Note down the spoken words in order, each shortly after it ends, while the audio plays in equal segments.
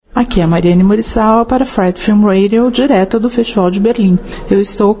Aqui é a Mariane Moriçal para Fright Film Radio, direto do Festival de Berlim. Eu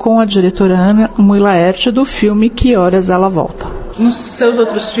estou com a diretora Ana Mui-Laerte do filme Que Horas Ela Volta. Nos seus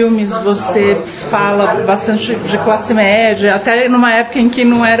outros filmes você fala bastante de classe média, até numa época em que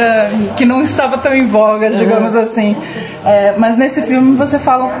não estava tão em voga, digamos assim. Mas nesse filme você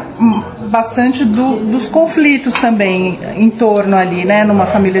fala bastante dos conflitos também em torno ali, né, numa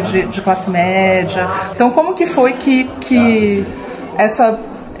família de classe média. Então como que foi que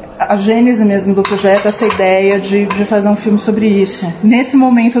a gênese mesmo do projeto, essa ideia de fazer um filme sobre isso, nesse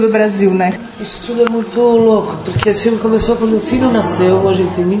momento do Brasil, né? Isso tudo é muito louco, porque esse filme começou quando meu filho nasceu, hoje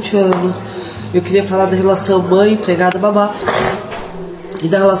ele tem 20 anos. Eu queria falar da relação mãe, empregada, babá, e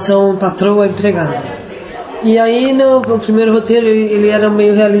da relação patroa-empregada. E aí, no primeiro roteiro, ele era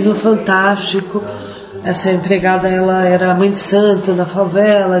meio realismo fantástico. Essa empregada, ela era mãe de santo na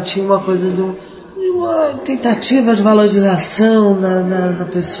favela, tinha uma coisa de uma tentativa de valorização da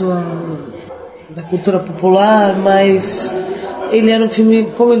pessoa, da cultura popular, mas ele era um filme,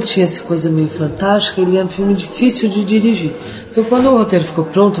 como ele tinha essa coisa meio fantástica, ele era um filme difícil de dirigir. Então quando o roteiro ficou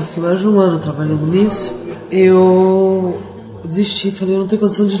pronto, eu fiquei mais de um ano trabalhando nisso, eu desisti, falei, eu não tenho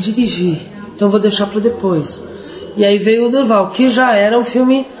condição de dirigir, então eu vou deixar para depois. E aí veio o Durval, que já era um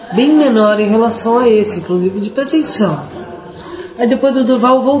filme bem menor em relação a esse, inclusive de pretensão. Aí depois do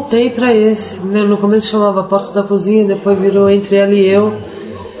Durval eu voltei para esse. No começo chamava Porta da Cozinha, depois virou Entre Ela e Eu.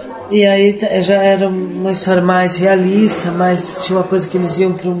 E aí já era uma história mais realista, mas tinha uma coisa que eles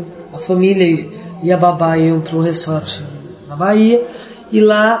iam para a família e a babá iam para um resort na Bahia. E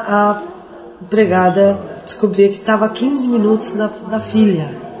lá a empregada descobria que estava a 15 minutos da filha.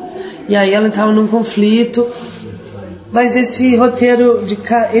 E aí ela entrava num conflito. Mas esse roteiro,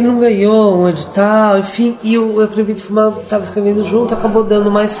 ele não ganhou um edital, enfim, e o Proibido Fumar estava escrevendo junto, acabou dando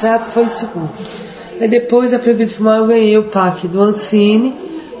mais certo, foi em segundo. Aí depois, a Proibido Fumar, eu ganhei o PAC do Ancine,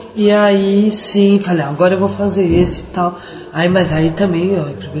 e aí sim, falei, agora eu vou fazer esse e tal. Mas aí também, o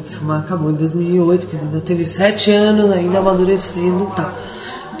Proibido Fumar acabou em 2008, que ainda teve 7 anos, ainda amadurecendo e tal.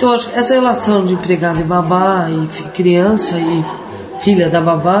 Então, acho que essa relação de empregada e babá, e criança e filha da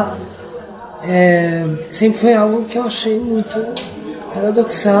babá, sempre foi algo que eu achei muito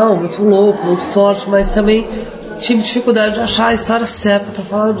paradoxal, muito louco, muito forte, mas também tive dificuldade de achar a história certa para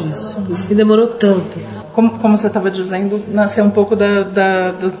falar disso. Por isso que demorou tanto. Como você estava dizendo, nasceu um pouco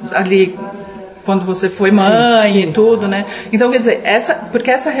ali quando você foi mãe, sim. E tudo, né? Então, quer dizer,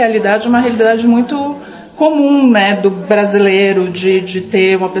 porque essa realidade é uma realidade muito comum, né, do brasileiro, de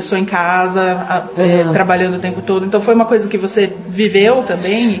ter uma pessoa em casa trabalhando o tempo todo. Então foi uma coisa que você viveu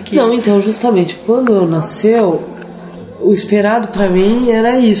também? Não, então justamente quando eu nasceu, o esperado para mim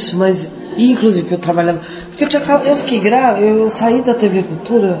era isso, mas inclusive que eu trabalhava, porque eu fiquei grávida, eu saí da TV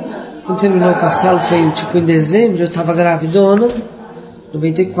Cultura, quando terminou o Castelo foi em dezembro, eu estava gravidona,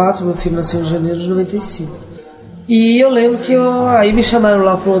 94, meu filho nasceu em janeiro de 95. E eu lembro que aí me chamaram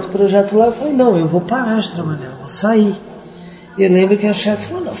lá para um outro projeto lá, eu falei, não, eu vou parar de trabalhar, vou sair. E eu lembro que a chefe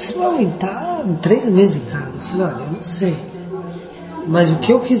falou, não, você vai aguentar 3 meses em casa. Eu falei, olha, eu não sei, mas o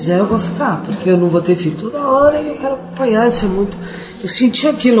que eu quiser eu vou ficar, porque eu não vou ter filho toda hora e eu quero acompanhar, isso é muito... Eu senti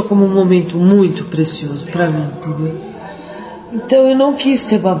aquilo como um momento muito precioso para mim, entendeu? Então eu não quis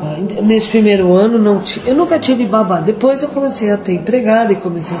ter babá. Nesse primeiro ano eu nunca tive babá. Depois eu comecei a ter empregada e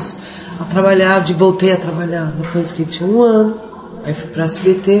comecei a trabalhar, voltei a trabalhar depois que eu tinha 1 ano. Aí fui para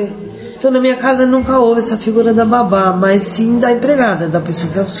SBT. Então na minha casa nunca houve essa figura da babá, mas sim da empregada, da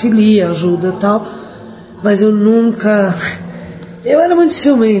pessoa que auxilia, ajuda e tal. Mas eu nunca... Eu era muito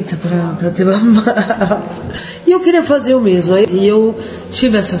ciumenta para ter babá. E eu queria fazer o mesmo. E eu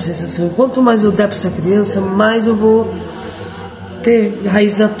tive essa sensação. Quanto mais eu der para essa criança, mais eu vou ter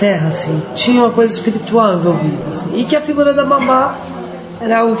raiz na terra, assim. Tinha uma coisa espiritual envolvida, assim. E que a figura da babá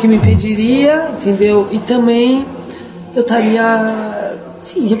era algo que me pediria, entendeu? E também eu estaria,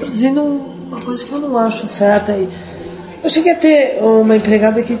 enfim, reproduzindo uma coisa que eu não acho certa. Eu cheguei a ter uma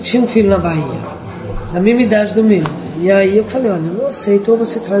empregada que tinha um filho na Bahia, na mesma idade do meu. E aí eu falei, olha, eu não aceito, ou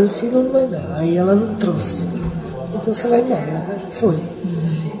você traz o filho ou não vai dar. Aí ela não trouxe. Então você vai embora. Foi.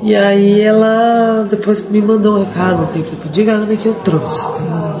 E aí ela depois me mandou um recado, um tempo depois, diga a Ana que eu trouxe.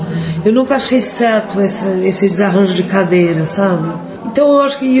 Eu nunca achei certo esse desarranjo de cadeira, sabe? Então eu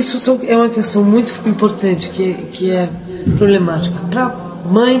acho que isso é uma questão muito importante, que é problemática para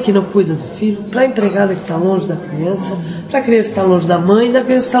mãe que não cuida do filho, para a empregada que está longe da criança, para a criança que está longe da mãe, da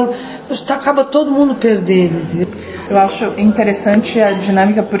criança que está longe... Acaba todo mundo perdendo, entendeu? Eu acho interessante a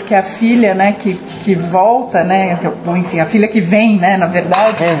dinâmica porque a filha, né, que volta, né, enfim, a filha que vem, né, na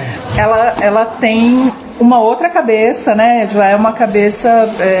verdade, ela tem uma outra cabeça, né? Já é uma cabeça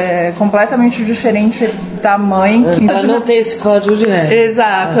completamente diferente da mãe. Ela não tem esse código de regra.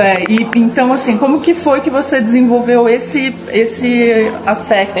 Exato, E então, assim, como que foi que você desenvolveu esse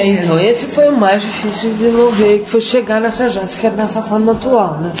aspecto? Então, esse foi o mais difícil de desenvolver, que foi chegar nessa Jéssica nessa forma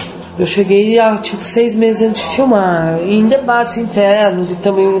atual, né? Eu cheguei há, 6 meses antes de filmar, em debates internos e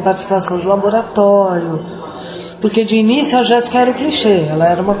também em participação de laboratório. Porque de início a Jéssica era o clichê, ela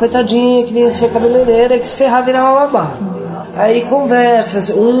era uma coitadinha que vinha ser cabeleireira, que se ferrava e virava babá. Aí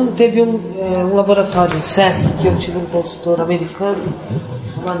conversas, teve um laboratório, o SESC, que eu tive um consultor americano,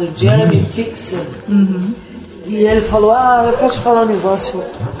 chamado Jeremy Fixer. E ele falou, eu quero te falar um negócio,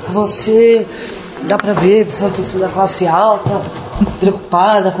 você, dá pra ver, você é uma pessoa da classe alta,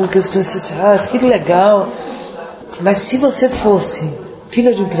 preocupada com questões sociais, que legal. Mas se você fosse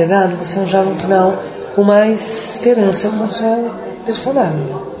filha de empregado, você arranjava um final com mais esperança na sua personagem.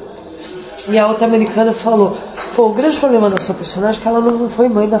 E a outra americana falou, o grande problema da sua personagem é que ela não foi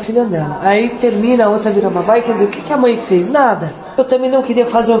mãe da filha dela. Aí termina, a outra vira babá e quer dizer, o que a mãe fez? Nada. Eu também não queria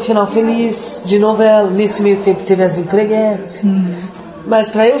fazer um final feliz de novela. Nesse meio tempo teve as empreguetes. Mas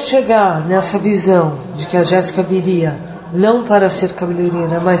para eu chegar nessa visão de que a Jéssica viria não para ser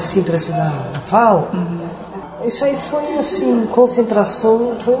cabeleireira, mas sim para estudar na FAO, isso aí foi assim,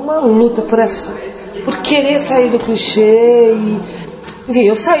 concentração, foi uma luta por querer sair do clichê enfim,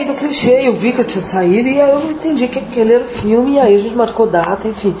 eu saí do clichê, eu vi que eu tinha saído e aí eu entendi que aquele era o filme e aí a gente marcou data,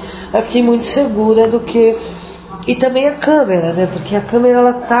 enfim. Aí eu fiquei muito segura do que... E também a câmera, né? Porque a câmera,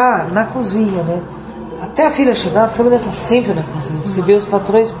 ela tá na cozinha, né? Até a filha chegar, a câmera tá sempre na cozinha. Você vê os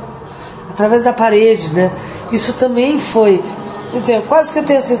patrões através da parede, né? Isso também foi... Quer dizer, quase que eu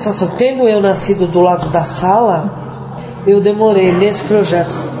tenho a sensação, tendo eu nascido do lado da sala, eu demorei nesse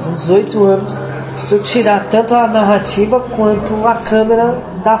projeto, são 18 anos, para eu tirar tanto a narrativa quanto a câmera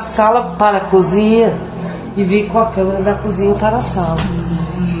da sala para a cozinha e vir com a câmera da cozinha para a sala.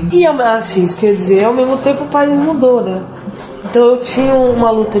 E assim, isso quer dizer, ao mesmo tempo o país mudou, né? Então eu tinha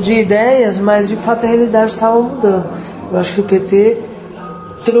uma luta de ideias, mas de fato a realidade estava mudando. Eu acho que o PT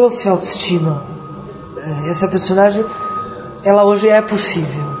trouxe autoestima. Essa personagem, ela hoje é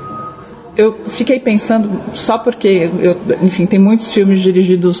possível. Eu fiquei pensando, só porque, enfim, tem muitos filmes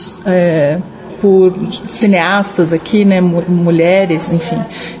dirigidos por cineastas aqui, né, mulheres, enfim.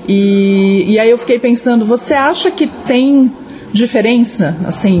 E aí eu fiquei pensando, você acha que tem diferença,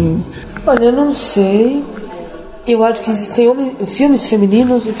 assim? Olha, eu não sei. Eu acho que existem filmes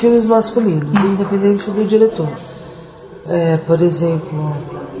femininos e filmes masculinos, independente do diretor. Por exemplo,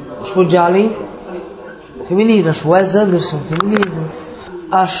 acho Woody Allen feminino, acho Wes Anderson feminino,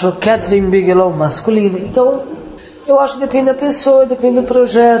 acho Catherine Bigelow masculina. Então, eu acho que depende da pessoa, depende do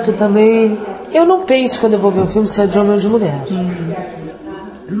projeto também. Eu não penso quando eu vou ver um filme se é de homem ou de mulher.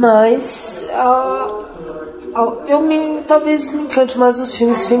 Mas talvez me encante mais os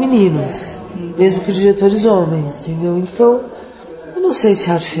filmes femininos, mesmo que os diretores homens, entendeu? Então, eu não sei se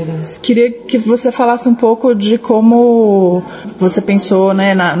há diferença. Queria que você falasse um pouco de como você pensou,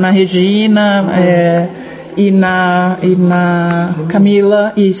 né, na Regina e na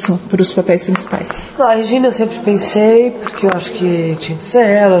Camila, isso, para os papéis principais. A Regina eu sempre pensei, porque eu acho que tinha que ser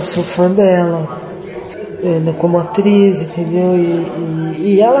ela, eu sou fã dela, como atriz, entendeu?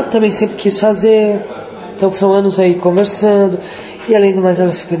 E ela também sempre quis fazer, então são anos aí conversando, e além do mais ela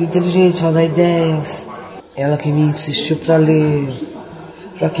é super inteligente, ela dá ideias, ela que me insistiu para ler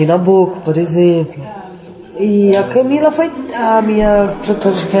Joaquim Nabuco, por exemplo. E a Camila foi a minha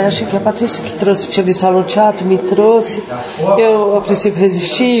produtora de casting, que é a Patrícia, que trouxe, tinha visto ela no teatro, me trouxe. Eu, a princípio,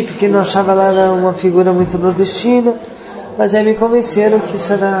 resisti, porque não achava ela uma figura muito nordestina, mas aí me convenceram que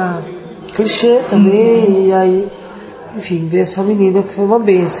isso era clichê também, e aí, enfim, ver essa menina que foi uma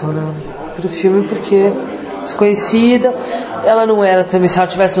bênção, né, pro filme, porque desconhecida, ela não era também, se ela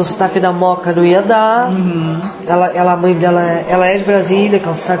tivesse um sotaque da Moca não ia dar. A mãe dela, ela é de Brasília, que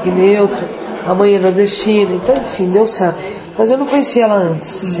é um sotaque neutro, a mãe é nordestina, então enfim, deu certo. Mas eu não conhecia ela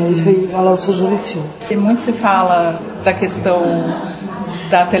antes, aí ela surgiu no filme. E muito se fala da questão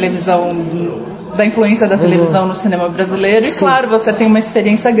da televisão, da influência da televisão no cinema brasileiro. E claro, você tem uma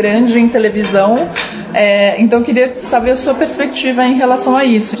experiência grande em televisão, então eu queria saber a sua perspectiva em relação a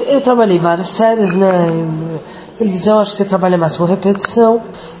isso. Eu trabalhei em várias séries, né? Televisão, acho que você trabalha mais com repetição.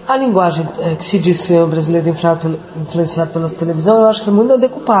 A linguagem que se diz que é brasileiro influenciado pela televisão, eu acho que é muito da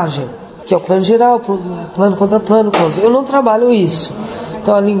decupagem, que é o plano geral, plano contra plano, close. Eu não trabalho isso.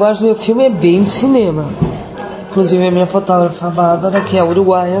 Então a linguagem do meu filme é bem cinema. Inclusive a minha fotógrafa, a Bárbara, que é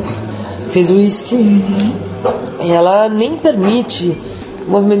uruguaia, fez o whisky, e ela nem permite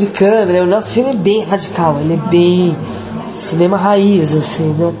movimento de câmera. O nosso filme é bem radical, ele é bem cinema raiz,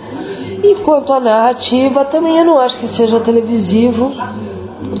 assim, né? E quanto à narrativa, também eu não acho que seja televisivo,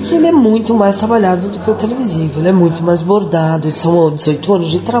 porque ele é muito mais trabalhado do que o televisivo, ele é muito mais bordado, são 18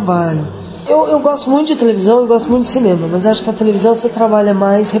 anos de trabalho. Eu gosto muito de televisão e gosto muito de cinema, mas acho que a televisão você trabalha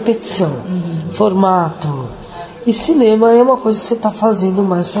mais repetição, formato. E cinema é uma coisa que você está fazendo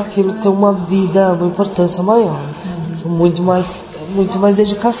mais para aquilo ter uma vida, uma importância maior. São muito mais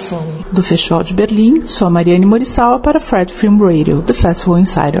dedicação. Do Festival de Berlim, sou a Mariane Morisawa para Fred Film Radio, The Festival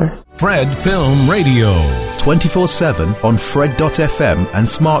Insider. Fred Film Radio. 24/7 on Fred.fm and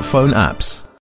smartphone apps.